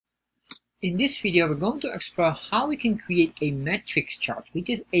In this video, we're going to explore how we can create a matrix chart, which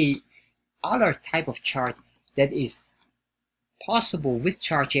is a other type of chart that is possible with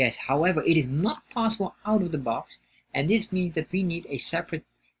Chart.js. However, it is not possible out of the box, and this means that we need a separate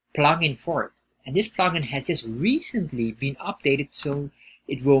plugin for it. And this plugin has just recently been updated, so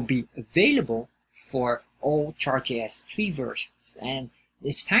it will be available for all Chart.js 3 versions. And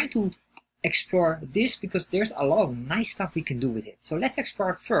it's time to explore this because there's a lot of nice stuff we can do with it. So let's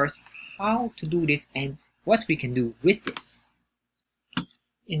explore first how to do this and what we can do with this.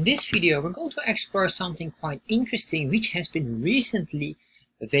 In this video, we're going to explore something quite interesting which has been recently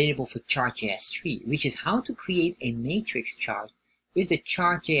available for Chartjs 3, which is how to create a matrix chart with the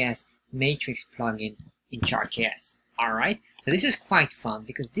Chartjs Matrix Plugin in Chartjs. Alright, so this is quite fun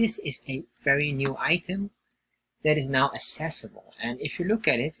because this is a very new item that is now accessible. And if you look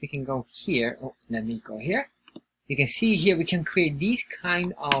at it, we can go here. Oh, let me go here. You can see here we can create these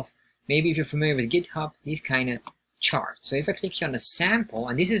kind of, maybe if you're familiar with GitHub, these kind of charts. So if I click here on the sample,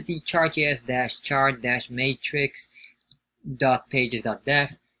 and this is the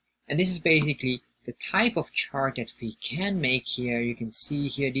Chartjs-chart-matrix.pages.dev, and this is basically the type of chart that we can make here. You can see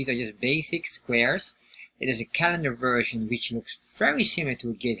here these are just basic squares. It is a calendar version which looks very similar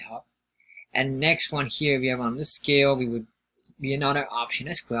to a GitHub. And next one here we have on the scale, we would be another option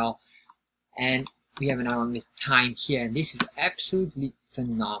as well. And we have another one with time here, and this is absolutely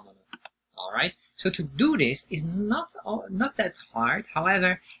phenomenal. Alright, so to do this is not that hard.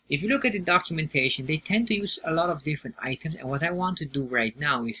 However, if you look at the documentation, they tend to use a lot of different items, and what I want to do right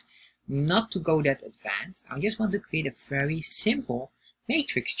now is not to go that advanced. I just want to create a very simple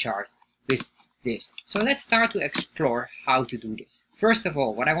matrix chart with this. So let's start to explore how to do this. First of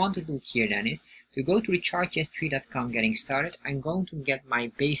all, what I want to do here then is to go to the chartjs3.com getting started. I'm going to get my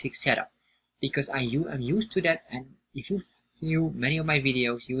basic setup because I'm used to that, and if you view many of my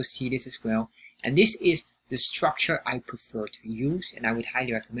videos, you will see this as well. And this is the structure I prefer to use, and I would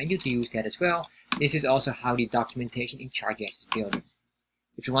highly recommend you to use that as well. This is also how the documentation in Chartjs is built.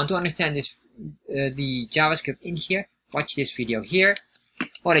 If you want to understand this, the JavaScript in here, watch this video here.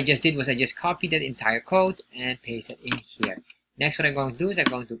 What I just did was I just copied that entire code and pasted it in here. Next, what I'm going to do is I'm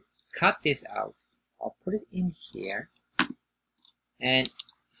going to cut this out. I'll put it in here and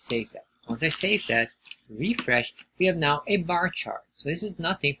save that. Once I save that, refresh, we have now a bar chart. So this is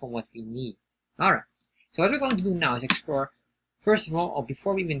nothing from what we need. Alright, so what we're going to do now is explore, first of all, or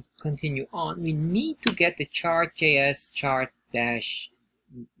before we even continue on, we need to get the Chartjs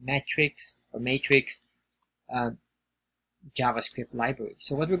chart-matrix or matrix JavaScript library.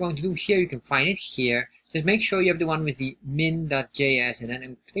 So what we're going to do here, you can find it here. Just make sure you have the one with the min.js, and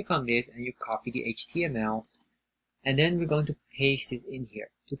then click on this and you copy the HTML, and then we're going to paste it in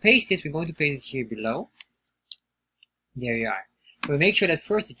here. To paste this, we're going to paste it here below. There you are. So we make sure that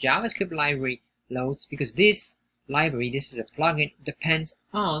first the JavaScript library loads, because this library, this is a plugin, depends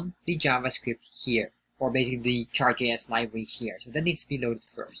on the JavaScript here, or basically the Chartjs library here. So that needs to be loaded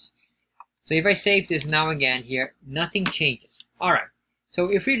first. So if I save this now again here, nothing changes. Alright, so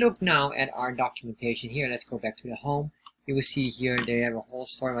if we look now at our documentation here, let's go back to the home. You will see here they have a whole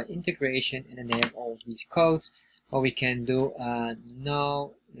story about integration, and then they have all of these codes. What we can do,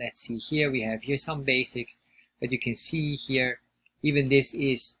 let's see here, we have here some basics, but you can see here, even this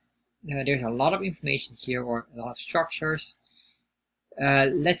is, there's a lot of information here, or a lot of structures.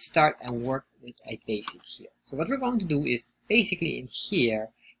 Let's start and work with a basic here. So what we're going to do is, basically in here,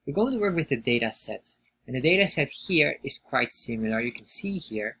 we're going to work with the data sets. And the data set here is quite similar. You can see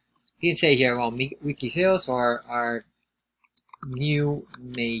here, you can say here, well, weekly sales or our new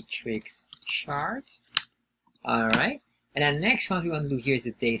matrix chart. Alright, and then next one we want to do here is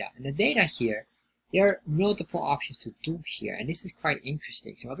the data. And the data here, there are multiple options to do here, and this is quite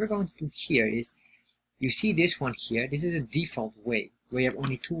interesting. So what we're going to do here is, you see this one here, this is a default way, where you have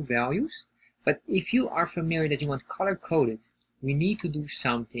only 2 values. But if you are familiar that you want color-coded, we need to do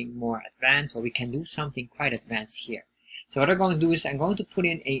something more advanced, or we can do something quite advanced here. So what I'm going to do is I'm going to put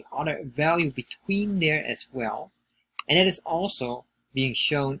in a other value between there as well, and it is also being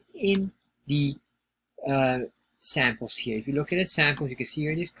shown in the samples here. If you look at the samples, you can see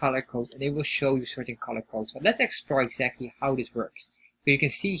here these color codes, and they will show you certain color codes. So let's explore exactly how this works. So you can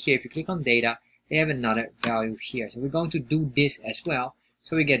see here, if you click on data, they have another value here. So we're going to do this as well,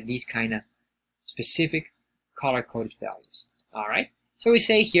 so we get these kind of specific color coded values. Alright, so we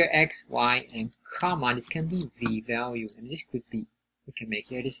say here x, y, and comma, this can be v value, and this could be, we can make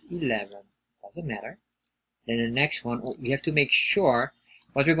here this 11, doesn't matter. Then the next one, we have to make sure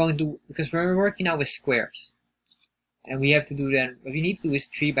what we're going to do, because we're working now with squares. And we have to do that, what we need to do is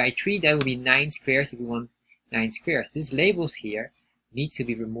 3 by 3, that will be 9 squares if we want 9 squares. These labels here, needs to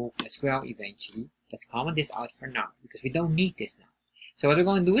be removed as well eventually. Let's comment this out for now because we don't need this now. So what we're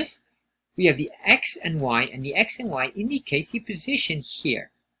going to do is we have the X and Y, and the X and Y indicates the position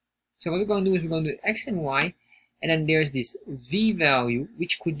here. So what we're going to do is we're going to do X and Y, and then there's this V value,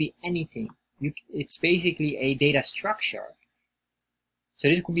 which could be anything. It's basically a data structure. So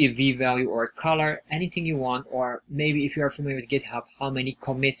this could be a V value or a color, anything you want, or maybe if you are familiar with GitHub, how many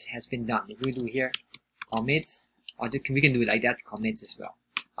commits has been done. If we do here commits, or we can do it like that, commits as well.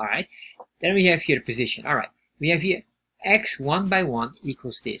 Alright, then we have here the position. Alright, we have here x1 by 1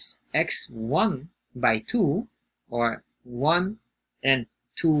 equals this. x1 by 2, or 1 and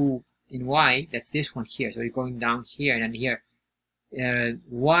 2 in y, that's this one here. So you're going down here, and then here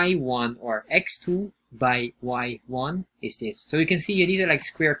y1 or x2 by y1 is this. So you can see here, these are like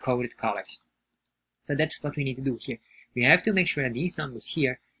square coded colors. So that's what we need to do here. We have to make sure that these numbers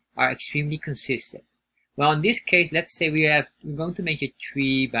here are extremely consistent. Well, in this case, let's say we're going to make it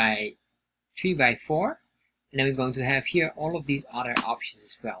 3 by 4, and then we're going to have here all of these other options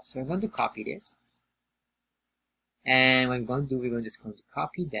as well. So we're going to copy this, and what we're going to do, we're just going to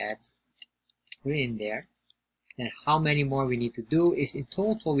copy that, put it in there. And how many more we need to do is in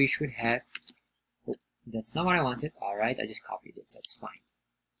total we should have, oh, that's not what I wanted. Alright, I just copied this, that's fine.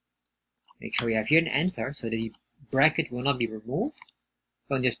 Make sure you have here an enter so that the bracket will not be removed.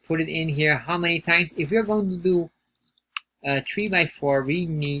 So just put it in here how many times. If we're going to do 3 by 4, we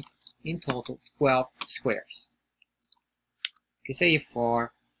need in total 12 squares. You can say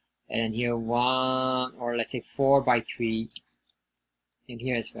 4, and then here 1, or let's say 4 by 3, and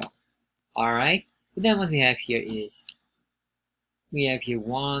here as well. Alright. So then what we have here is, we have here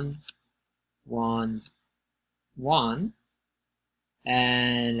 1, 1, 1,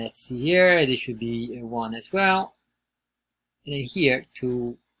 and let's see here, this should be a 1 as well, and then here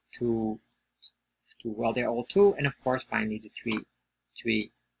 2, 2, 2, well they're all 2, and of course finally the 3, 3,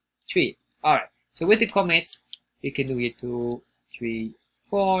 3. Alright, so with the commits, we can do here 2, 3,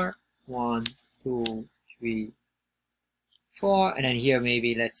 4, 1, 2, 3, 4, and then here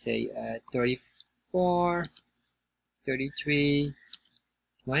maybe let's say 34, 33,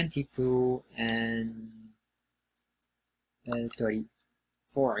 22, and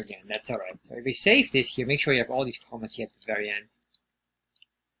 34 again. That's alright. So if we save this here, make sure you have all these comments here at the very end.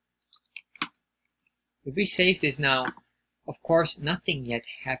 If we save this now, of course, nothing yet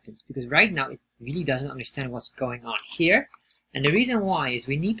happens because right now it really doesn't understand what's going on here. And the reason why is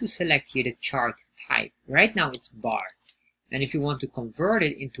we need to select here the chart type. Right now it's bar. And if you want to convert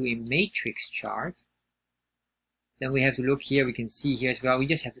it into a matrix chart, then we have to look here. We can see here as well. We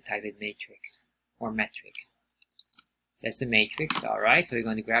just have to type in matrix or metrics. That's the matrix. All right. So we're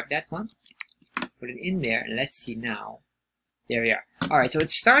going to grab that one, put it in there, and let's see now. There we are. All right. So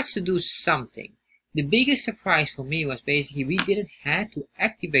it starts to do something. The biggest surprise for me was basically we didn't have to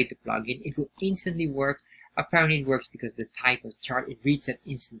activate the plugin. It will instantly work. Apparently it works because the type of chart, it reads that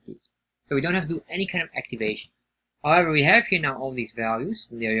instantly. So we don't have to do any kind of activation. However, we have here now all these values.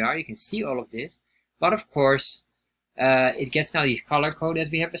 And there you are. You can see all of this. But of course, it gets now these color code that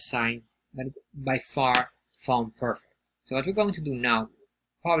we have assigned. But it's by far found perfect. So what we're going to do now,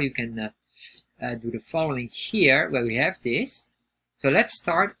 probably you can do the following here, where we have this. So let's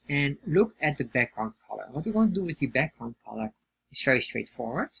start and look at the background color. What we're going to do with the background color is very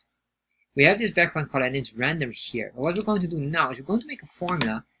straightforward. We have this background color and it's random here. But what we're going to do now is we're going to make a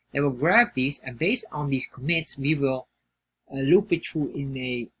formula that will grab these, and based on these commits, we will loop it through in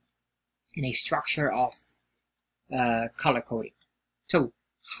a structure of color coding. So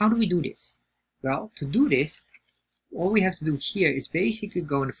how do we do this? Well, to do this, all we have to do here is basically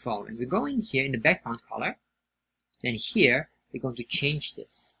go in the following. We're going here in the background color, then here we're going to change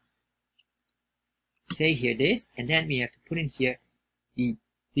this. Say here this, and then we have to put in here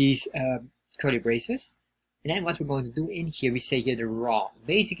these curly braces. And then what we're going to do in here, we say here the raw.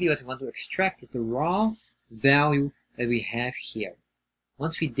 Basically what we want to extract is the raw value that we have here.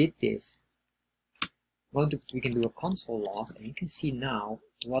 Once we did this, we can do a console log, and you can see now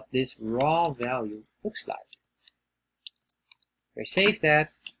what this raw value looks like. We save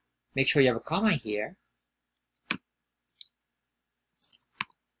that, make sure you have a comma here.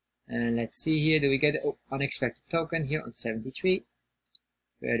 And let's see here, do we get an unexpected token here on 73?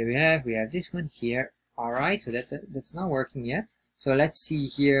 Where do we have? We have this one here. Alright, so that's not working yet. So let's see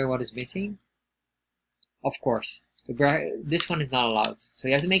here what is missing. Of course, this one is not allowed. So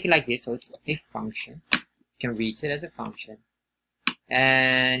you have to make it like this, so it's a function. You can read it as a function.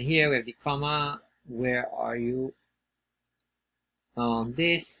 And here we have the comma. Where are you? On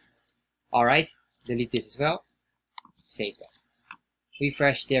this. Alright, delete this as well. Save that.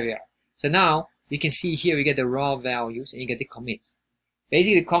 Refresh, there we are. So now you can see here we get the raw values and you get the commits.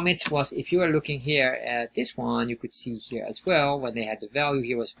 Basically, the commits was, if you are looking here at this one, you could see here as well, when they had the value,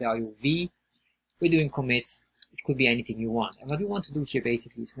 here was value v. We're doing commits. It could be anything you want. And what we want to do here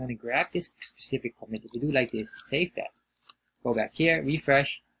basically is we're going to grab this specific commit. If you do like this, save that. Go back here,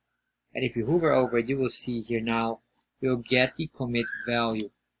 refresh. And if you hover over it, you will see here now, you'll get the commit value.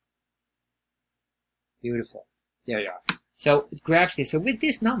 Beautiful. There you are. So it grabs this. So with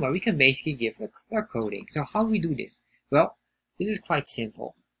this number, we can basically give a color coding. So how do we do this? Well, this is quite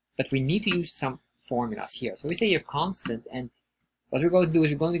simple, but we need to use some formulas here. So we say here constant, and what we're going to do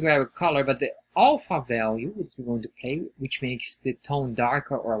is we're going to grab a color, but the alpha value, which we're going to play, which makes the tone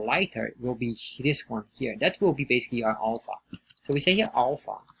darker or lighter, will be this one here. That will be basically our alpha. So we say here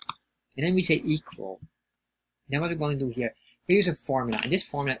alpha, and then we say equal. Then what we're going to do here, we use a formula, and this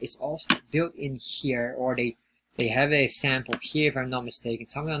formula is also built in here, or they have a sample here, if I'm not mistaken,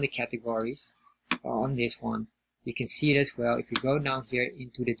 somewhere on the categories, or on this one. You can see it as well. If you go down here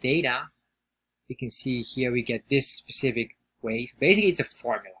into the data, you can see here we get this specific way. So basically, it's a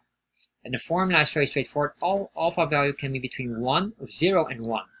formula. And the formula is very straightforward. All alpha value can be between 0 and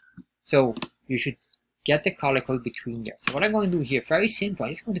 1. So you should get the color code between there. So what I'm going to do here, very simple.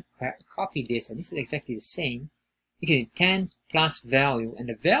 I'm just going to copy this, and this is exactly the same. You can do 10 plus value, and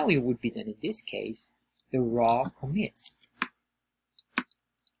the value would be then, in this case, the raw commits.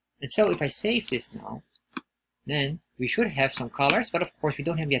 And so if I save this now, then we should have some colors, but of course we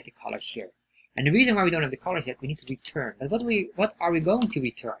don't have yet the colors here. And the reason why we don't have the colors yet, we need to return. But what are we going to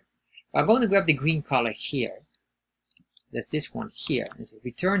return? Well, I'm going to grab the green color here. That's this one here. And so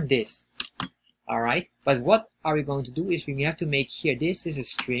return this. Alright, but what are we going to do is we have to make here, this is a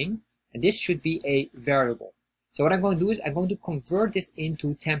string, and this should be a variable. So what I'm going to do is I'm going to convert this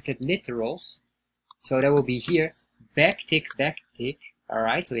into template literals. So that will be here, backtick.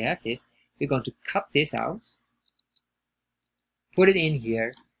 Alright, so we have this. We're going to cut this out. Put it in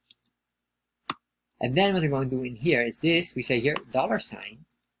here, and then what we're going to do in here is this. We say here $, and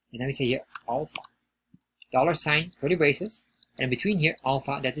then we say here alpha, $, curly braces, and between here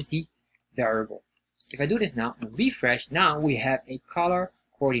alpha, that is the variable. If I do this now and refresh, now we have a color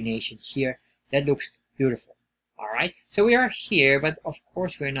coordination here that looks beautiful. Alright, so we are here, but of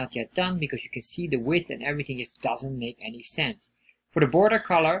course we're not yet done, because you can see the width and everything just doesn't make any sense. For the border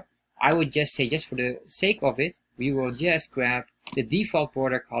color, I would just say, just for the sake of it, we will just grab the default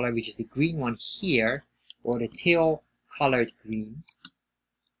border color, which is the green one here, or the teal colored green.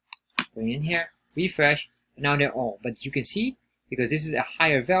 Put it in here, refresh, and now they're all. But you can see, because this is a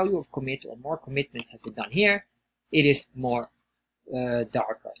higher value of commits, or more commitments have been done here, it is more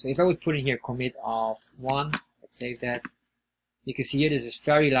darker. So if I would put in here commit of 1, let's save that, you can see here this is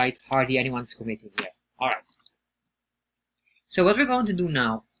very light, hardly anyone's committing here. Alright. So what we're going to do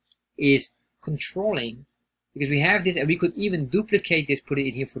now is controlling, because we have this, and we could even duplicate this, put it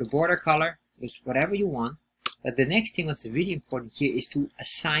in here for the border color, just whatever you want. But the next thing that's really important here is to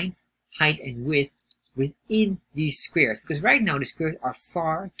assign height and width within these squares, because right now the squares are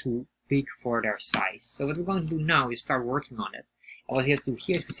far too big for their size. So what we're going to do now is start working on it. And what we have to do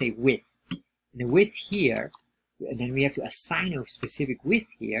here is we say width. And the width here, and then we have to assign a specific width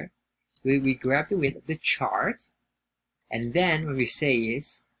here. We grab the width of the chart, and then what we say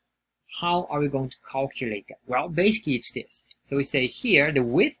is, how are we going to calculate that? Well, basically it's this. So we say here, the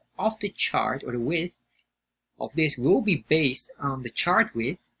width of the chart, or the width of this, will be based on the chart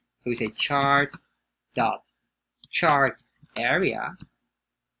width. So we say chart dot chart area.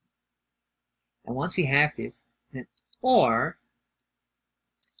 And once we have this, then or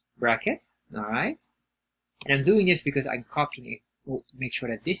bracket, alright. And I'm doing this because I'm copying it. We'll make sure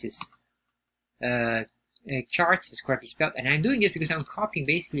that this is chart is correctly spelled, and I'm doing this because I'm copying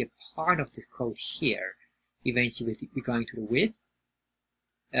basically a part of the code here. Eventually we're going to the width.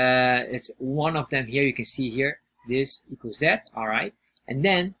 It's one of them here. You can see here this equals that. Alright, and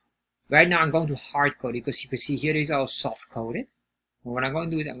then right now I'm going to hard code it, because you can see here these are all soft coded. And what I'm going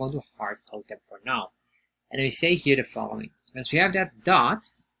to do is I'm going to hard code them for now. And we say here the following. Once we have that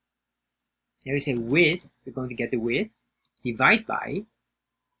dot, here we say width, we're going to get the width, divide by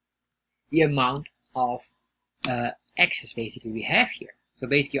the amount of x's basically we have here. So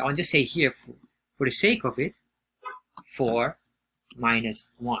basically I'll just say here, for the sake of it, 4 minus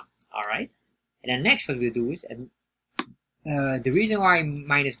 1. Alright, and then next what we'll do is, and the reason why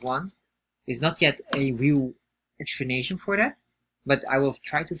minus 1 is not yet a real explanation for that, but I will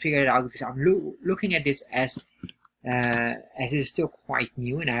try to figure it out, because I'm looking at this as it is still quite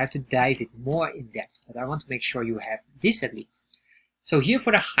new, and I have to dive it more in depth, but I want to make sure you have this at least. So here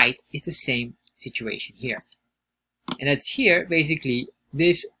for the height is the same situation here, and that's here basically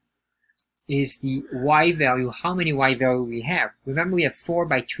this is the y value, how many y value we have. Remember, we have 4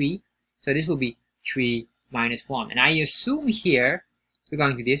 by 3, so this will be 3 minus 1. And I assume here, we're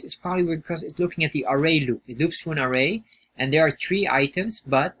going to this, it's probably because it's looking at the array loop. It loops through an array, and there are 3 items,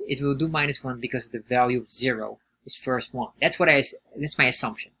 but it will do minus 1 because the value of 0 is first 1. That's my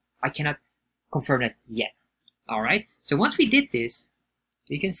assumption. I cannot confirm that yet. Alright, so once we did this,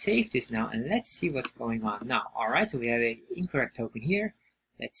 we can save this now, and let's see what's going on now. Alright, so we have an incorrect token here.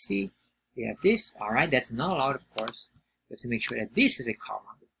 Let's see. We have this. Alright, that's not allowed, of course. We have to make sure that this is a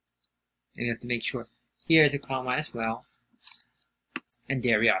comma. And we have to make sure here is a comma as well. And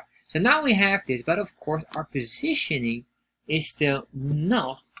there we are. So now we have this, but of course our positioning is still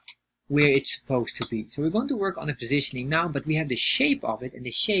not where it's supposed to be. So we're going to work on the positioning now, but we have the shape of it, and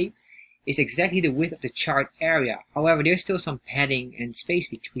the shape is exactly the width of the chart area. However, there's still some padding and space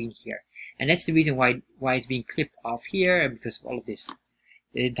between here. And that's the reason why it's being clipped off here, and because of all of this,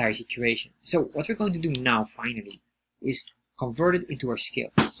 the entire situation. So what we're going to do now, finally, is convert it into our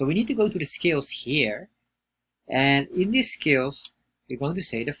scale. So we need to go to the scales here, and in these scales, we're going to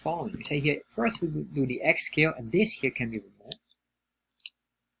say the following. We say here, first we do the X scale, and this here can be removed.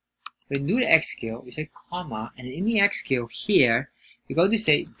 So we do the X scale, we say comma, and in the X scale here, we're going to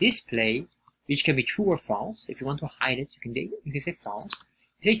say display, which can be true or false. If you want to hide it, you can say false.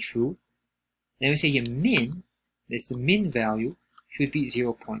 You say true. Then we say your min, that's the min value, should be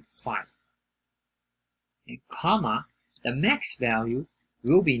 0.5. And comma, the max value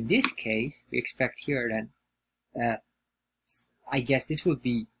will be, in this case, we expect here then, I guess this would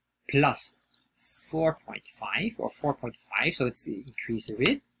be plus 4.5 or 4.5, so it's increased a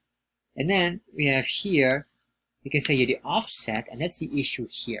bit. And then we have here, we can say here the offset, and that's the issue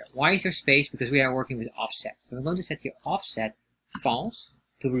here. Why is there space? Because we are working with offset. So we're going to set the offset false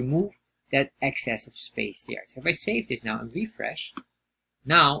to remove that excess of space there. So if I save this now and refresh,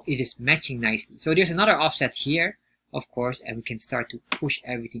 now it is matching nicely. So there's another offset here, of course, and we can start to push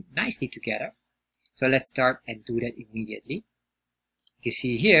everything nicely together. So let's start and do that immediately. You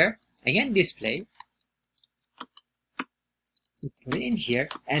see here, again, display. We put it in here,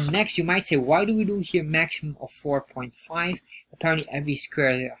 and next you might say, why do we do here maximum of 4.5? Apparently every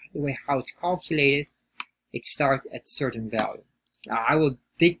square, the way how it's calculated, it starts at certain value. Now I will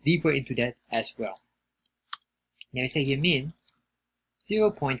dig deeper into that as well. Now we say here min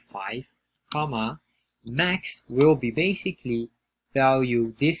 0.5 comma max will be basically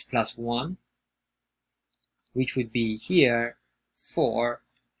value this plus 1, which would be here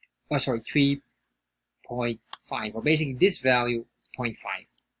 3.5, or basically this value 0.5.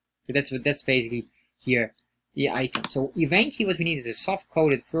 So that's basically here the item. So eventually what we need is a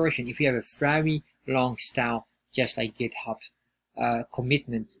soft-coded version if you have a very long style, just like GitHub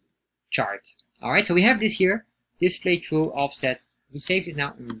commitment chart. Alright, so we have this here, display true, offset. We save this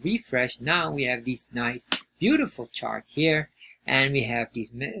now and refresh. Now we have these nice, beautiful chart here, and we have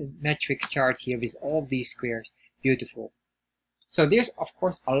these matrix chart here with all these squares. Beautiful. So there's of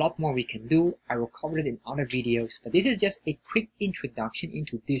course a lot more we can do. I will cover it in other videos, but this is just a quick introduction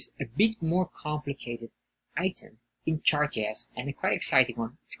into this a bit more complicated item in Chart.js, and a quite exciting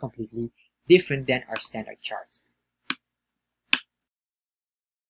one. It's completely different than our standard charts.